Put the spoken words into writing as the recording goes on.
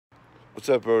What's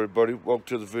up, everybody? Welcome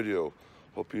to the video.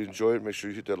 Hope you enjoy it. Make sure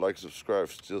you hit that like and subscribe.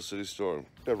 Steel City Storm.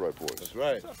 That right, boys? That's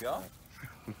right. What's up,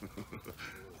 y'all?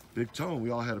 Big Tone,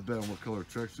 we all had a bet on what color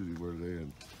tracksuit he wore today,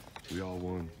 and we all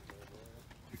won.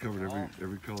 He covered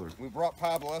every color. We brought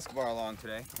Pablo Escobar along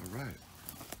today. All right.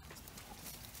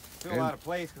 Feel out of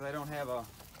place because I don't have a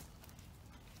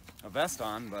vest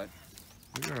on, but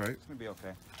You're all right. it's gonna be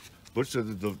okay. Butch said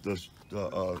that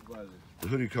the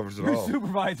hoodie covers it all.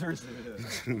 Supervisors.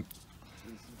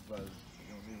 Watch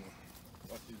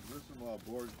there's some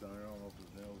boards down there. I don't know if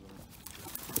there's nails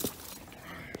in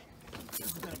it. This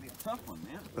is gonna be a tough one,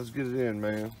 man. Let's get it in,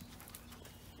 man.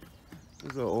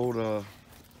 This is an old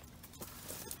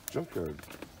junkyard.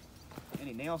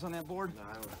 Any nails on that board? No,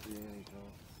 I don't see any.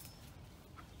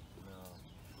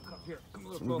 No. Come up here. Come a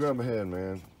little Let me closer. grab my hand,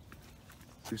 man.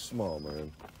 He's small,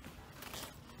 man.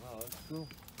 Wow, that's cool.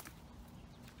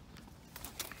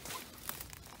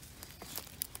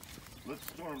 Let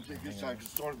Storm take his time,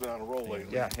 because Storm's been on a roll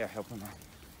lately. Yeah, help him out.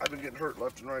 I've been getting hurt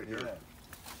left and right here.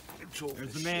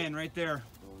 There's the man right there.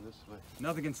 Go this way.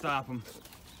 Nothing can stop him.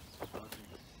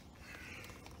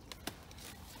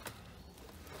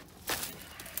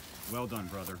 Well done,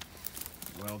 brother.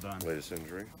 Well done. Latest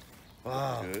injury.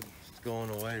 Wow. Good. It's going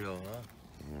away though,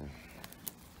 huh?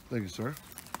 Thank you, sir.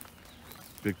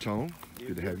 Big Tone,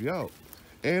 good to have you out.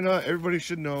 And everybody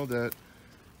should know that,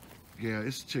 yeah,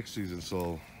 it's tick season,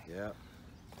 so Yeah.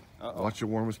 Uh-oh. watch your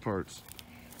warmest parts.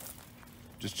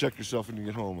 Just check yourself when you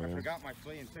get home, I man. forgot my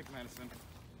flea and tick medicine.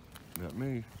 Not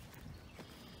me.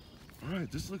 All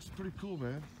right, this looks pretty cool,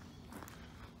 man.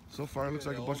 So far, it looks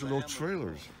like a bunch of little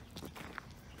trailers.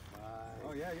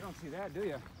 Oh yeah, you don't see that, do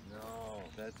you? No,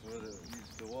 that's what it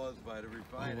used to was by the Oh,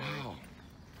 refinery. wow.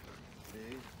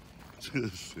 See?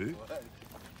 See? What?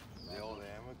 The old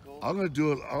Amoco? I'm gonna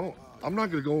do it. I'm not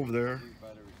gonna go over there. By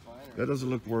the refinery. That doesn't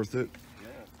look worth it. Yeah.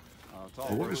 Oh, it's all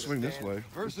But we're gonna was swing this standard- way.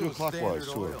 Let's First do it it was clockwise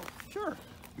Standard to it. Oil. Sure.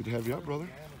 Good to have you out, brother.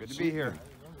 Good to be here.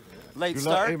 Late You're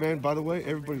not, start. hey, man. By the way,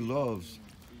 everybody loves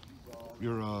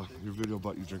your video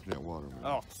about you drinking that water, man.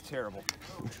 Oh, it's terrible.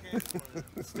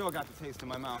 Still got the taste in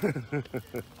my mouth.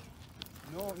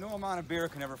 No amount of beer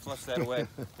can ever flush that away.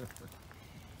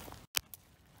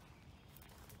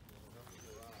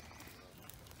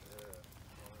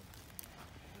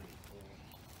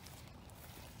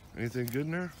 Anything good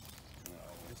in there?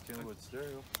 Just kidding with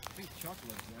stereo. I think Chuck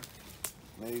lives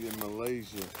there. Made in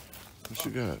Malaysia. What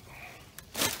you got?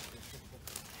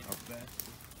 Up there.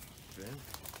 Ben?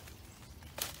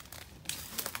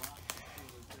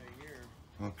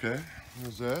 Okay.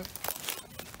 What's that?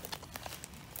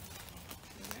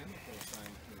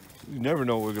 You never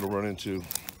know what we're gonna run into.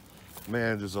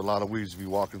 Man, there's a lot of weeds to be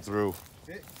walking through.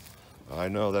 I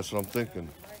know. That's what I'm thinking.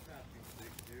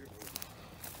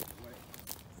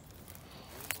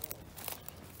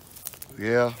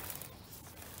 Yeah.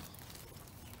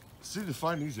 See, to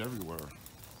find these everywhere.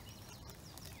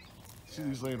 See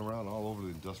these laying around all over the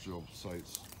industrial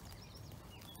sites.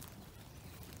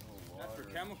 That's for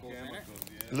chemicals, ain't it?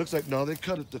 It looks like, no, they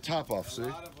cut it, the top off, see? A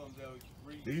lot of them,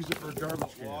 They use it for a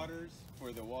garbage can. waters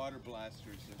for the water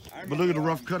blasters. But look at the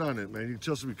rough cut on it, man. You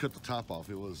can tell we cut the top off.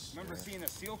 It was. Remember seeing the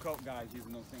seal coat guys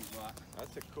using those things a lot.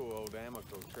 That's a cool old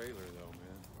Amoco trailer, though,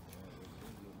 man.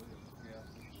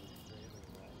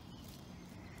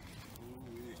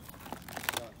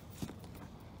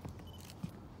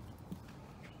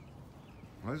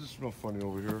 Why does it smell funny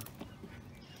over here?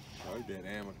 I like that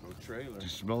Amoco trailer. Do you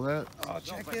smell that? Oh,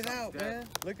 check it out, man.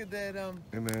 Look at that.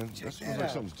 Hey, man, that smells like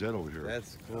something's dead over here.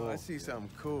 That's Oh, cool. I see something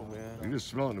cool, man. You just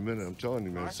smell it in a minute. I'm telling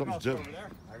you, man. Something's dead. Over there.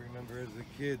 I remember as a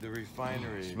kid, the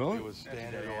refinery. Smell it? It was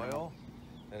Standard Oil,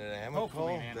 and an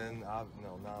Hopefully Amoco, an animal. then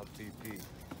no, now it's BP.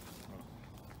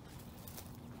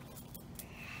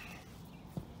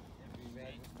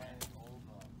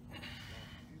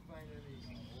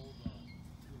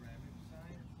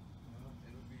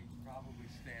 Probably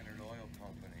Standard Oil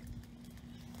Company.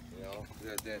 You know, 'cause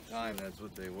at that time, that's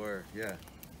what they were. Yeah.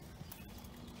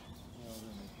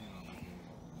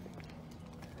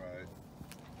 Right.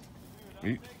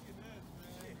 Eat.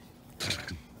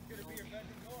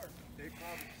 They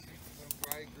probably,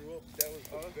 when I grew up, that was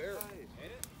the barrel.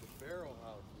 The barrel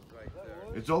house was right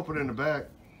there. It's open in the back.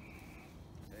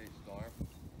 Hey, Storm.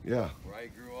 Yeah. Where I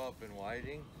grew up in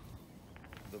Whiting,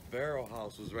 the barrel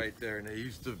house was right there, and they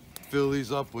used to fill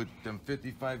these up with them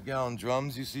 55-gallon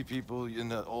drums. You see people in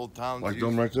the old towns. Like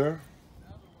them right there?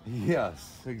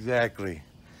 Yes, exactly.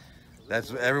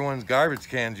 That's what everyone's garbage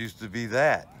cans used to be.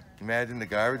 That. Imagine the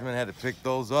garbage man had to pick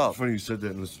those up. Funny you said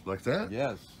that. It was like that?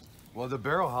 Yes. Well, the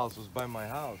barrel house was by my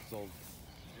house, so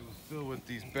it was filled with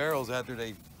these barrels after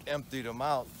they emptied them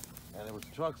out. And there was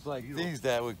trucks like these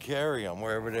that would carry them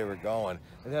wherever they were going.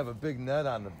 They'd have a big net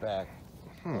on the back.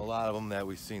 A lot of them that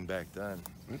we seen back then.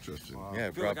 Interesting. Wow. Yeah,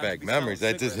 it feel brought like I should back be selling memories.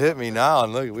 That just cigarettes. hit me now.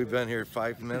 And look, we've been here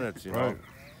 5 minutes, you know. Right.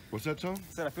 What's that, Tom? I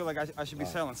said I feel like I should be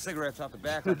selling cigarettes out the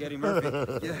back like Eddie Murphy.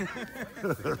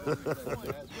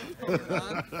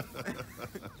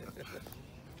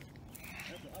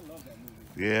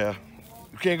 Yeah.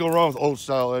 You can't go wrong with old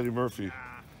style Eddie Murphy.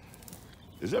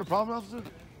 Is that a problem, officer?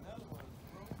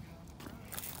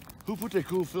 Who put that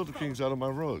cool filter kings out on my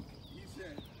road?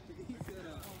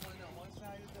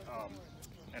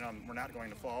 And we're not going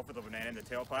to fall for the banana in the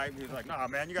tailpipe. He's like, nah,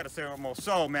 man, you got to say more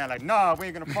so, man. Like, nah, we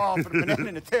ain't going to fall for the banana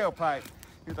in the tailpipe.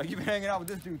 He's like, you've been hanging out with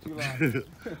this dude too long.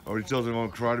 Or he tells him I'm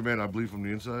a karate man, I bleed from the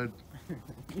inside.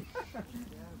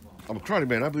 I'm a karate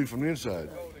man, I bleed from the inside.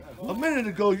 A minute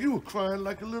ago, you were crying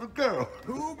like a little girl.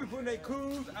 Who be putting their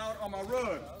coos out on my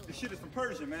rug? This shit is from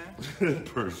Persia, man.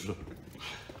 Person.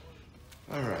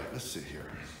 All right, let's see here.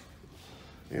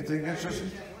 Anything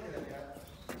interesting?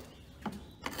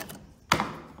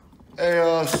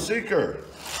 Hey, Seeker.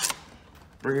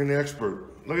 Bring in the expert.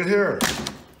 Look at here.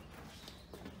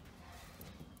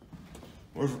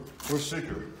 Where's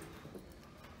Seeker?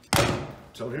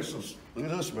 So here's some. Look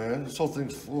at this, man. This whole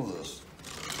thing's full of this.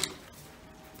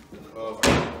 No.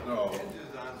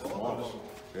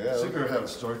 Yeah. Seeker have a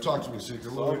story. Talk to me, Seeker.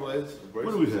 What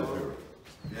do we have here?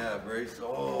 Yeah, brace.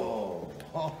 Oh,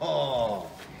 oh,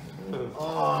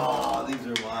 these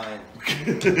are mine.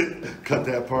 Cut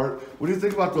that part. What do you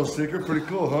think about those, Seeker? Pretty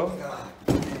cool, huh? God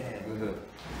damn.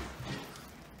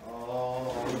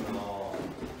 Oh, no.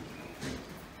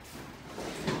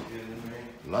 You kidding me?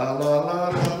 La la la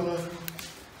la la.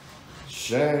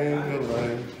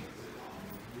 Shang-a-lang.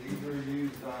 These were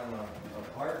used on a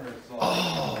partner song.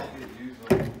 I could use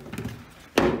them.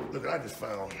 Look what I just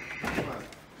found.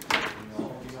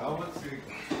 How much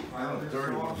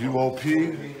UOP.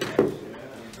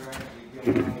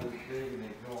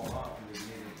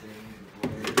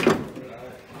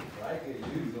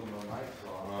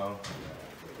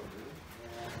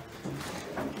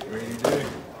 Rainy day.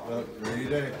 Look, rainy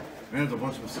day. Man, there's a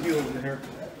bunch of mosquitoes in here.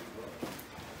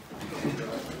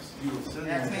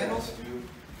 Axe handles?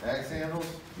 Axe handles?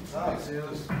 Axe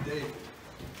handles.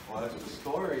 Well, the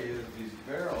story is these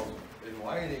barrels in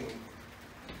Whiting,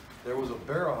 there was a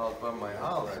barrel house by my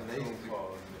house, and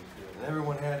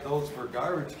everyone had those for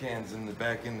garbage cans in the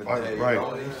back in the day. Right. You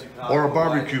know, in Chicago, Or a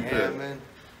barbecue Whiting, pit. Hammond.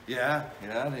 Yeah,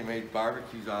 they made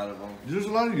barbecues out of them. There's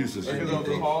a lot of uses. And here.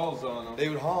 they- Balls on them. They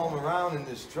would haul them around in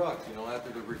this truck,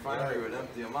 after the refinery would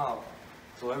empty them out.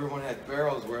 So everyone had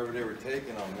barrels wherever they were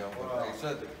taking them, Like I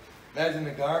said, imagine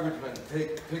the garbage men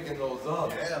picking those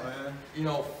up. Yeah, man.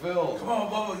 Filled. Come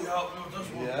on, Bubba, you help me with this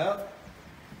one. Yeah.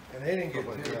 And they didn't get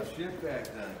paid shit back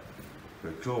then.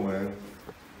 Pretty cool, man.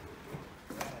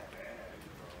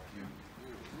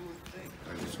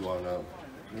 I just go on out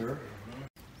here.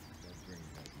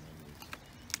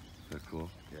 That's cool.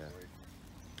 Yeah.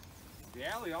 The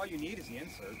alley, all you need is the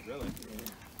insert, really.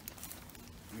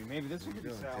 I mean, maybe this one could be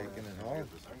salvaged. Taking it home.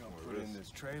 I'm gonna put in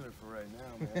this trailer for right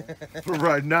now, man. For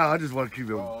right now, I just want to keep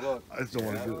it. Oh, look. I just don't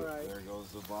want to do it. There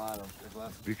goes the bottom.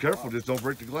 Be careful, just don't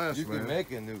break the glass, You man. can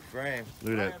make a new frame.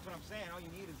 Look at that. That's what I'm saying. All you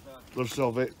need is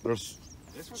the. They're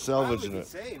This one salvaging probably it.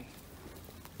 saved.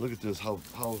 Look at this, how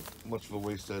much of a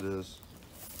waste that is.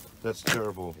 That's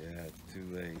terrible. Yeah, it's too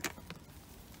late.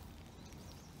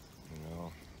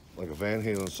 Like a Van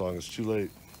Halen song, it's too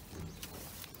late.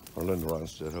 Or Linda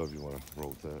Ronstadt, however you want to roll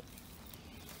with that.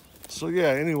 So yeah,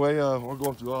 anyway, we're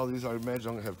going through all these. I imagine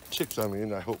I'm gonna have ticks on me,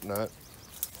 and I hope not.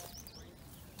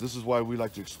 This is why we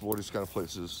like to explore these kind of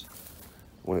places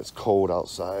when it's cold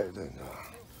outside, and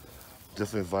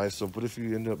definitely advise some. But if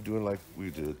you end up doing like we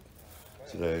did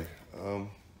today,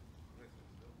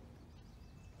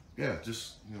 yeah,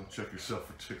 just check yourself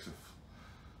for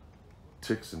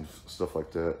ticks and stuff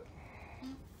like that.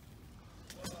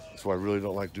 That's why I really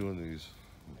don't like doing these.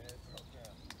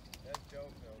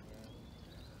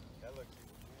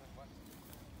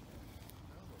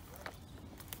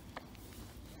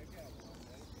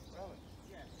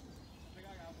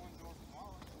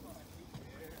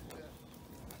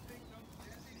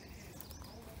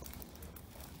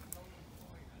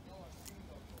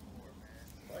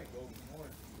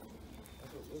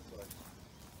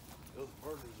 Those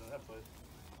burgers in that place.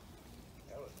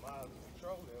 That was Miles in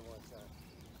control there one time.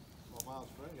 Well, Miles'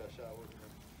 friend got shot working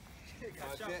there.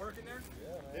 Got shot working there?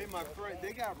 Hey, my friend,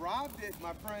 they got robbed it.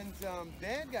 My friend's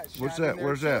dad got shot. What's in that? there,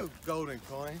 Where's too. that? Golden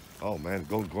coin. Oh man,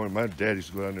 golden coin. My dad used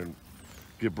to go down there and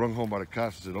get brung home by the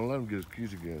cops and said, "Don't let him get his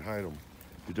keys again. Hide him.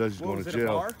 If he does, he's What going was to it, a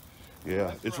jail." bar?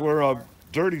 Yeah, it's where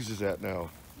Dirty's is at now.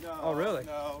 No. Oh, really?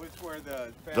 No, it's where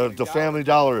the Family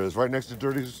Dollar is, right next to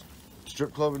Dirty's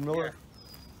Strip Club in Miller.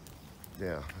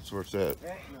 Yeah, that's where it's at.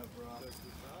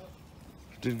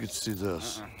 Didn't get to see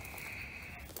this.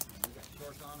 We got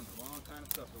shorts on and the wrong kind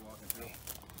of stuff we're walking through.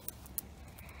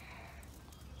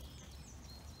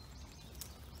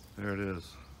 There it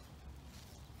is.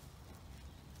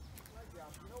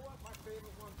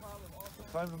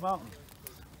 Climb the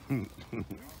mountain.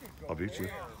 I'll beat you.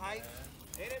 Hike.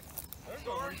 Hit it. That's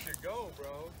where we should go,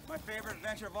 bro. My favorite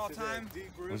adventure of all time,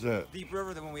 What's that? Deep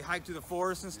River, when we hiked through the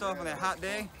forest and stuff on that hot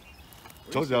day.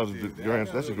 Told you that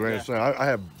was that's a grand slam. I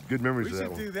have good memories We of that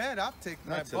should one. do that. I'll take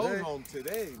my boat home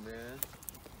today, man.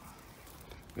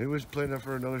 Maybe we should plan that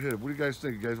for another hit. What do you guys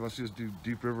think? You guys want to see us do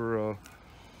Deep River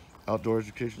Outdoor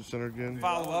Education Center again?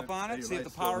 Follow up on it, see if the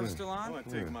power is still I'm on.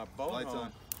 gonna take my boat Lights home.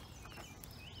 on.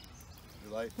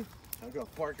 Your light? I'm gonna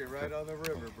park it right on the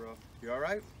river, bro. You all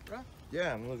right, bro?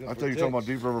 Yeah, I'm looking I for thought you were talking about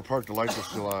ticks. Deep River Park. The lights are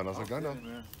still on. I was like, I know.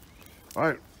 Man. All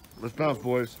right, let's bounce,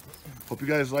 boys. Hope you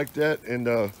guys liked that. And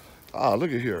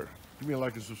look at here. Give me a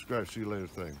like and subscribe. See you later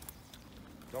thing.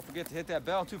 Don't forget to hit that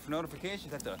bell too for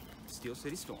notifications at the Steel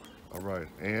City Storm. All right,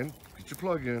 and get your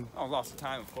plug in. Oh, lost the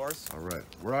time, of course. All right,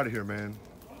 we're out of here, man.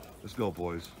 Let's go,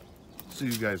 boys. See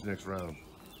you guys next round.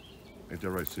 Ain't that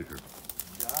right, Seeker?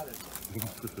 Got it.